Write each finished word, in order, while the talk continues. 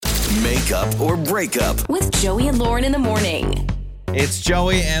Makeup or Breakup with Joey and Lauren in the morning. It's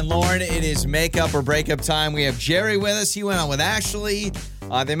Joey and Lauren. It is makeup or breakup time. We have Jerry with us. He went out with Ashley.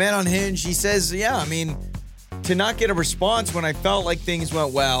 They met on Hinge. He says, to not get a response when I felt like things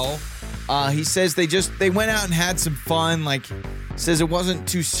went well. He says they went out and had some fun. Says it wasn't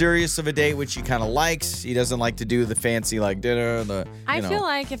too serious of a date, which he kind of likes. He doesn't like to do the fancy dinner. I feel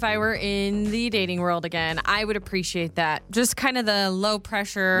like if I were in the dating world again, I would appreciate that. Just kind of the low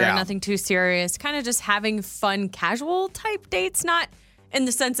pressure, nothing too serious, kind of just having fun, casual type dates. Not in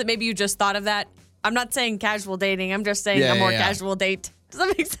the sense that maybe you just thought of that. I'm not saying casual dating. I'm just saying a more casual date. Does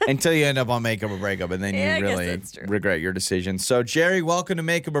that make sense? Until you end up on makeup or breakup, and then you really regret your decision. So, Jerry, welcome to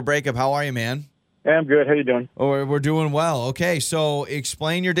Makeup or Breakup. How are you, man? Hey, I'm good. How you doing? Oh, we're doing well. Okay, so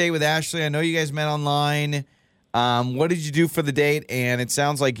explain your date with Ashley. I know you guys met online. What did you do for the date? And it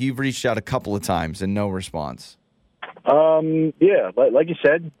sounds like you've reached out a couple of times and no response. Like you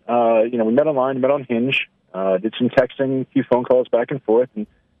said, we met online, met on Hinge, did some texting, a few phone calls back and forth, and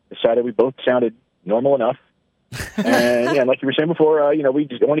decided we both sounded normal enough. And like you were saying before, we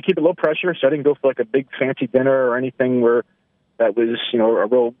just want to keep it low pressure, so I didn't go for a big fancy dinner or anything where that was, a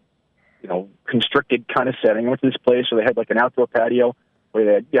real constricted kind of setting. I went to this place where they had an outdoor patio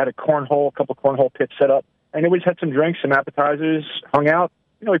where they had a couple cornhole pits set up, and we just had some drinks, some appetizers, hung out.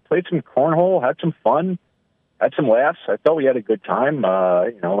 We played some cornhole, had some fun, had some laughs. I felt we had a good time.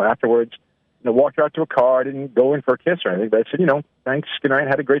 Afterwards, walked out to a car. I didn't go in for a kiss or anything, but I said, thanks, good night,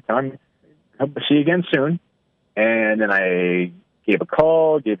 had a great time. Hope to see you again soon. And then I gave a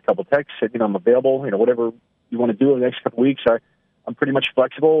call, gave a couple texts, said, I'm available, whatever you want to do in the next couple of weeks. I'm pretty much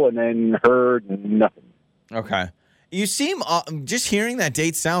flexible, and then heard nothing. Okay. You seem, just hearing that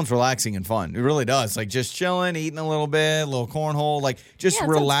date sounds relaxing and fun. It really does. Just chilling, eating a little bit, a little cornhole, just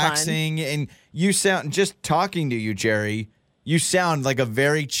relaxing. And you sound, just talking to you, Jerry, you sound like a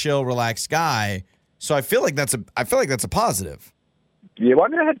very chill, relaxed guy. So I feel like that's a positive. Yeah,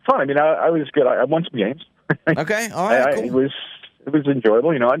 well, I had fun. I was good. I won some games. Okay, all right, cool. It was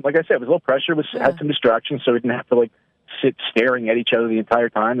enjoyable. Like I said, it was low pressure. Had some distractions, so we didn't have to sit staring at each other the entire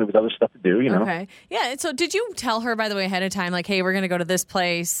time. There was other stuff to do, Okay. Yeah, so did you tell her, by the way, ahead of time, hey, we're going to go to this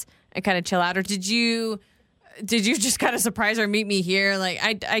place and kind of chill out? Or did you just kind of surprise her, meet me here?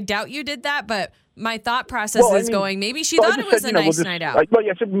 I doubt you did that, but my thought process is maybe she thought it was a nice night out. I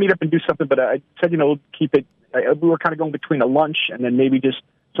said meet up and do something, but I said, keep it. We were kind of going between a lunch and then maybe just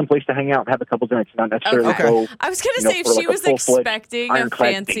someplace to hang out and have a couple drinks, not necessarily go. I was going to say, if she was expecting a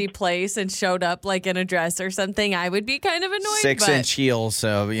fancy place and showed up in a dress or something, I would be kind of annoyed. 6-inch heels,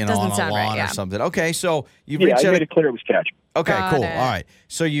 on a lawn or something. Okay, so you reached I out. made it clear it was casual. Okay, cool. All right.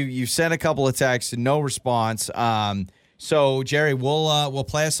 So you sent a couple of texts, no response. So Jerry, we'll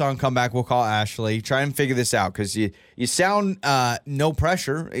play a song, come back, we'll call Ashley, try and figure this out because you sound no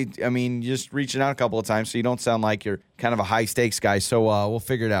pressure. You're just reaching out a couple of times, so you don't sound like you're kind of a high stakes guy. So we'll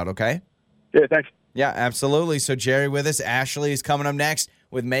figure it out, okay? Yeah, thanks. Yeah, absolutely. So Jerry with us, Ashley is coming up next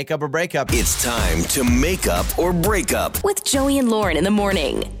with Makeup or Breakup. It's time to Makeup or Breakup with Joey and Lauren in the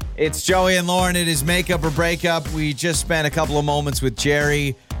morning. It's Joey and Lauren. It is Makeup or Breakup. We just spent a couple of moments with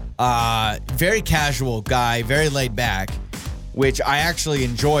Jerry. Very casual guy, very laid back, which I actually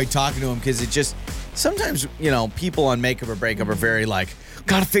enjoy talking to him because it just, sometimes, people on Makeup or Breakup are very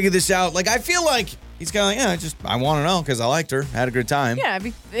gotta figure this out. I feel like he's kind of I want to know because I liked her, had a good time. Yeah, I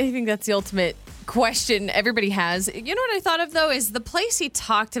think that's the ultimate question everybody has. You know what I thought of, though, is the place he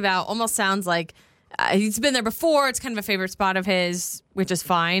talked about almost sounds like he's been there before. It's kind of a favorite spot of his, which is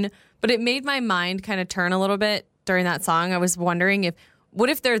fine. But it made my mind kind of turn a little bit during that song. I was wondering what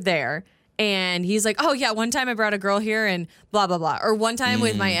if they're there and he's like, oh, yeah, one time I brought a girl here and blah, blah, blah. Or one time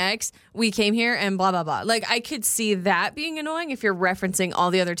with my ex, we came here and blah, blah, blah. I could see that being annoying if you're referencing all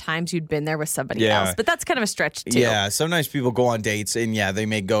the other times you'd been there with somebody else. But that's kind of a stretch, too. Yeah, sometimes people go on dates and, they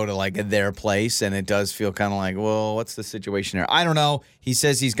may go to, their place, and it does feel kind of well, what's the situation here? I don't know. He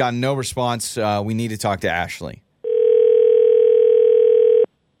says he's gotten no response. We need to talk to Ashley.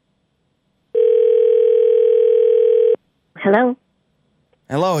 Hello?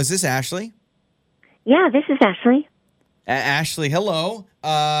 Hello, is this Ashley? Yeah, this is Ashley. Ashley, hello.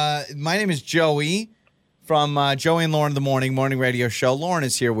 My name is Joey from Joey and Lauren in the morning radio show. Lauren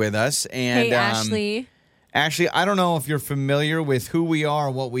is here with us. And, hey, Ashley. Ashley, I don't know if you're familiar with who we are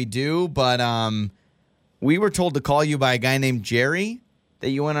or what we do, but we were told to call you by a guy named Jerry that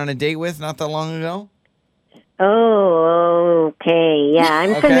you went on a date with not that long ago. Oh, okay. Yeah,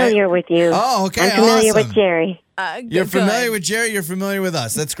 I'm familiar with you. Oh, okay. I'm familiar awesome. with Jerry. You're familiar with Jerry. You're familiar with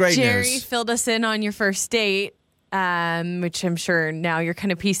us. That's great Jerry news. filled us in on your first date. which I'm sure now you're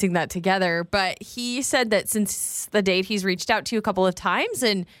kind of piecing that together. But he said that since the date, he's reached out to you a couple of times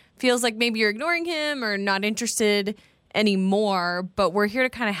and feels like maybe you're ignoring him or not interested anymore. But we're here to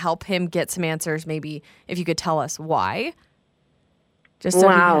kind of help him get some answers. Maybe if you could tell us why. Just so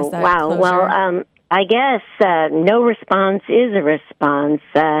he has that closure. Well, I guess no response is a response.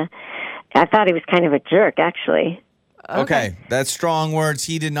 I thought he was kind of a jerk, actually. Okay, that's strong words.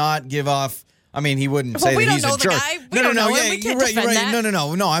 He did not give off. I mean, he wouldn't say that he's a jerk. No. Yeah, you're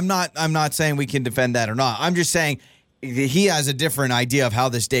right. No. I'm not saying we can defend that or not. I'm just saying he has a different idea of how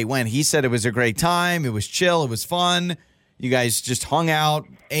this date went. He said it was a great time. It was chill. It was fun. You guys just hung out,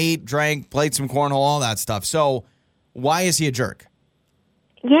 ate, drank, played some cornhole, all that stuff. So why is he a jerk?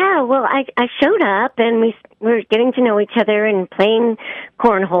 Yeah, well, I showed up, and we were getting to know each other and playing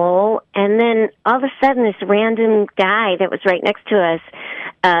cornhole, and then all of a sudden this random guy that was right next to us,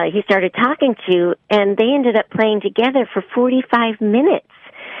 he started talking to, and they ended up playing together for 45 minutes.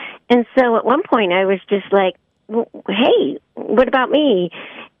 And so at one point I was just like, well, hey, what about me?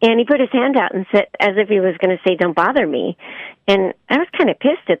 And he put his hand out and said, as if he was going to say, don't bother me. And I was kind of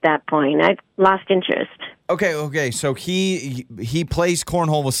pissed at that point. I lost interest. Okay. So he plays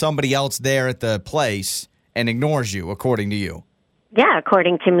cornhole with somebody else there at the place and ignores you, according to you. Yeah,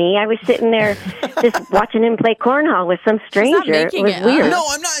 according to me. I was sitting there just watching him play cornhole with some stranger. It was weird. No,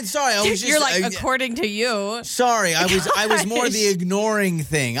 I'm not. Sorry, I was just. You're like, according to you. Sorry, I was more the ignoring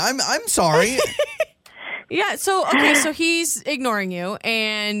thing. I'm sorry. Yeah, so he's ignoring you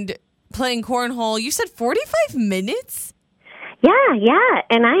and playing cornhole. You said 45 minutes? Yeah,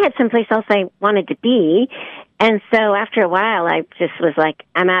 and I had someplace else I wanted to be, and so after a while I just was like,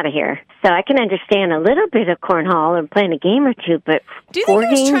 I'm out of here. So I can understand a little bit of cornhole and playing a game or two, but do you think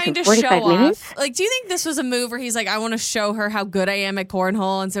he was trying to show minutes? off? Like, do you think this was a move where he's like, I want to show her how good I am at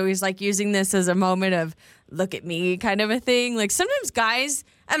cornhole, and so he's like using this as a moment of look at me kind of a thing? Like sometimes guys,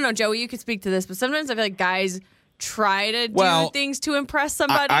 I don't know, Joey, you could speak to this, but sometimes I feel like guys try to do things to impress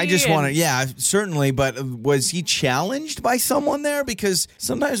somebody. I just want to, yeah, certainly. But was he challenged by someone there? Because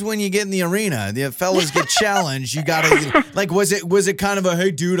sometimes when you get in the arena, the fellas get challenged. You got to, like, was it kind of a, hey,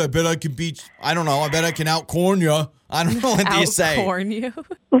 dude, I bet I can beat, I don't know, I bet I can out-corn you. I don't know, what do you say? Out-corn you?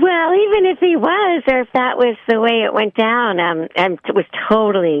 Well, even if he was, or if that was the way it went down, I was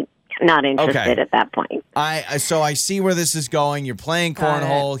totally not interested at that point. So I see where this is going. You're playing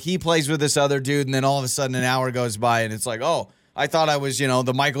cornhole. He plays with this other dude, and then all of a sudden an hour goes by, and it's like, oh, I thought I was,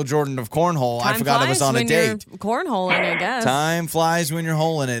 the Michael Jordan of cornhole. I forgot I was on a date. Cornholing, I guess. Time flies when you're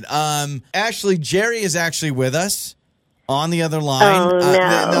holing it. Ashley, Jerry is actually with us on the other line. Oh, no.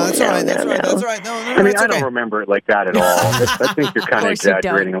 No, that's all right. That's all right. No, I mean, I don't remember it like that at all. I think you're kind of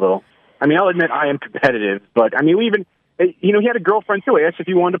exaggerating a little. I mean, I'll admit I am competitive, but I mean, we even... he had a girlfriend, too. I asked if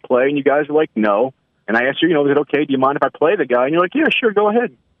you wanted to play, and you guys were like, no. And I asked you, is it okay? Do you mind if I play the guy? And you're like, yeah, sure, go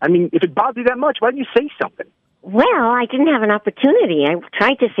ahead. I mean, if it bothers you that much, why didn't you say something? Well, I didn't have an opportunity. I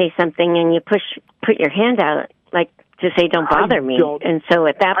tried to say something, and you put your hand out, like, to say, don't bother me. And so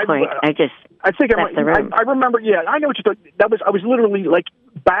at that point, I think left the room. I remember, yeah, I know what you thought. I was literally, like,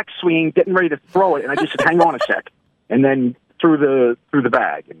 back swinging, getting ready to throw it, and I just said, hang on a sec. And then threw the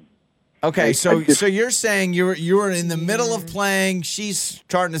bag. And okay, so you're saying you were in the middle of playing. She's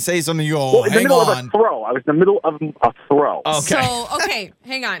starting to say something. You go, well, in the middle of a throw. I was in the middle of a throw. Okay,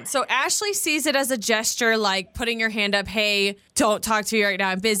 hang on. So Ashley sees it as a gesture, like putting your hand up. Hey, don't talk to me right now.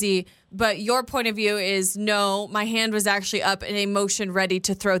 I'm busy. But your point of view is no. My hand was actually up in a motion, ready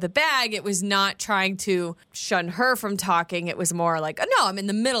to throw the bag. It was not trying to shun her from talking. It was more like, oh, no, I'm in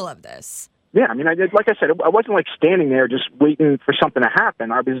the middle of this. Yeah, I mean, like I said, I wasn't like standing there just waiting for something to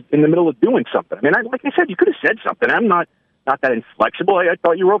happen. I was in the middle of doing something. I mean, like I said, you could have said something. I'm not that inflexible. I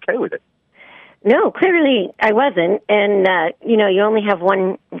thought you were okay with it. No, clearly I wasn't. And, you only have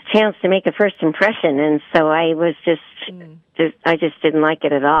one chance to make a first impression. And so I was I just didn't like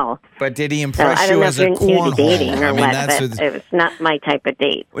it at all. But did he impress you as a cornhole? Dating or but it was not my type of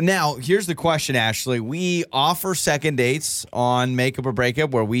date. Now, here's the question, Ashley. We offer second dates on Makeup or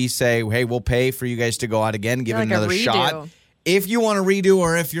Breakup where we say, hey, we'll pay for you guys to go out again, give it another shot. If you want to redo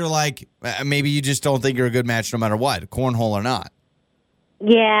or if you're like, maybe you just don't think you're a good match no matter what, cornhole or not.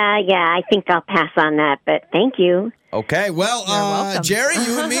 Yeah, I think I'll pass on that, but thank you. Okay, well, Jerry,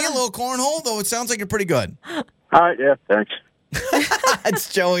 you and me, a little cornhole, though it sounds like you're pretty good. All right, yeah, thanks.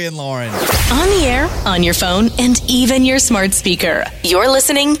 It's Joey and Lauren. On the air, on your phone, and even your smart speaker. You're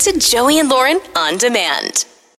listening to Joey and Lauren on demand.